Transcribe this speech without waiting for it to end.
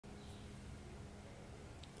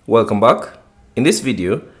Welcome back. In this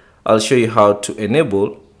video, I'll show you how to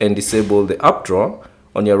enable and disable the app drawer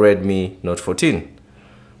on your Redmi Note 14.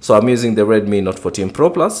 So I'm using the Redmi Note 14 Pro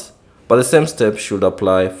Plus, but the same steps should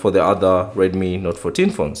apply for the other Redmi Note 14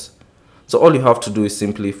 phones. So all you have to do is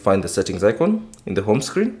simply find the settings icon in the home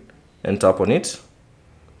screen and tap on it,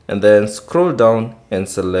 and then scroll down and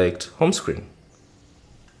select home screen.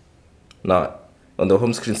 Now, on the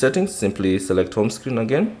home screen settings, simply select home screen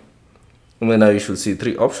again. And then now you should see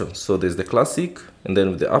three options. So there's the classic, and then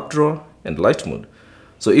with the app drawer and light mode.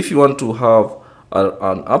 So if you want to have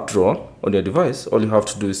an app drawer on your device, all you have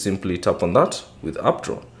to do is simply tap on that with app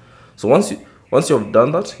drawer. So once you have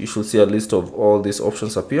done that, you should see a list of all these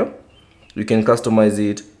options appear. You can customize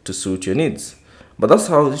it to suit your needs. But that's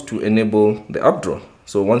how to enable the app drawer.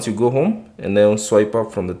 So once you go home and then swipe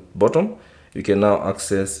up from the bottom, you can now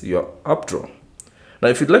access your app drawer. Now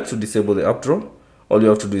if you'd like to disable the app drawer, all you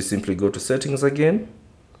have to do is simply go to settings again,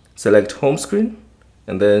 select home screen,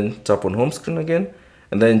 and then tap on home screen again,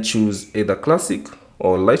 and then choose either classic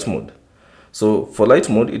or light mode. So for light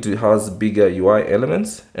mode, it has bigger UI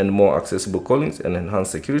elements and more accessible callings and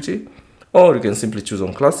enhanced security. Or you can simply choose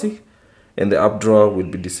on classic and the app drawer will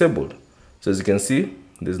be disabled. So as you can see,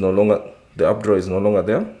 the app drawer is no longer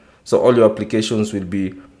there. So all your applications will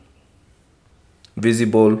be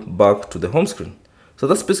visible back to the home screen. So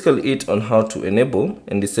that's basically it on how to enable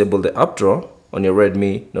and disable the app drawer on your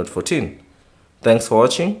Redmi Note 14. Thanks for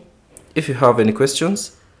watching. If you have any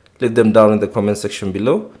questions, leave them down in the comment section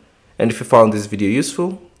below. And if you found this video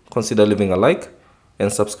useful, consider leaving a like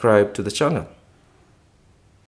and subscribe to the channel.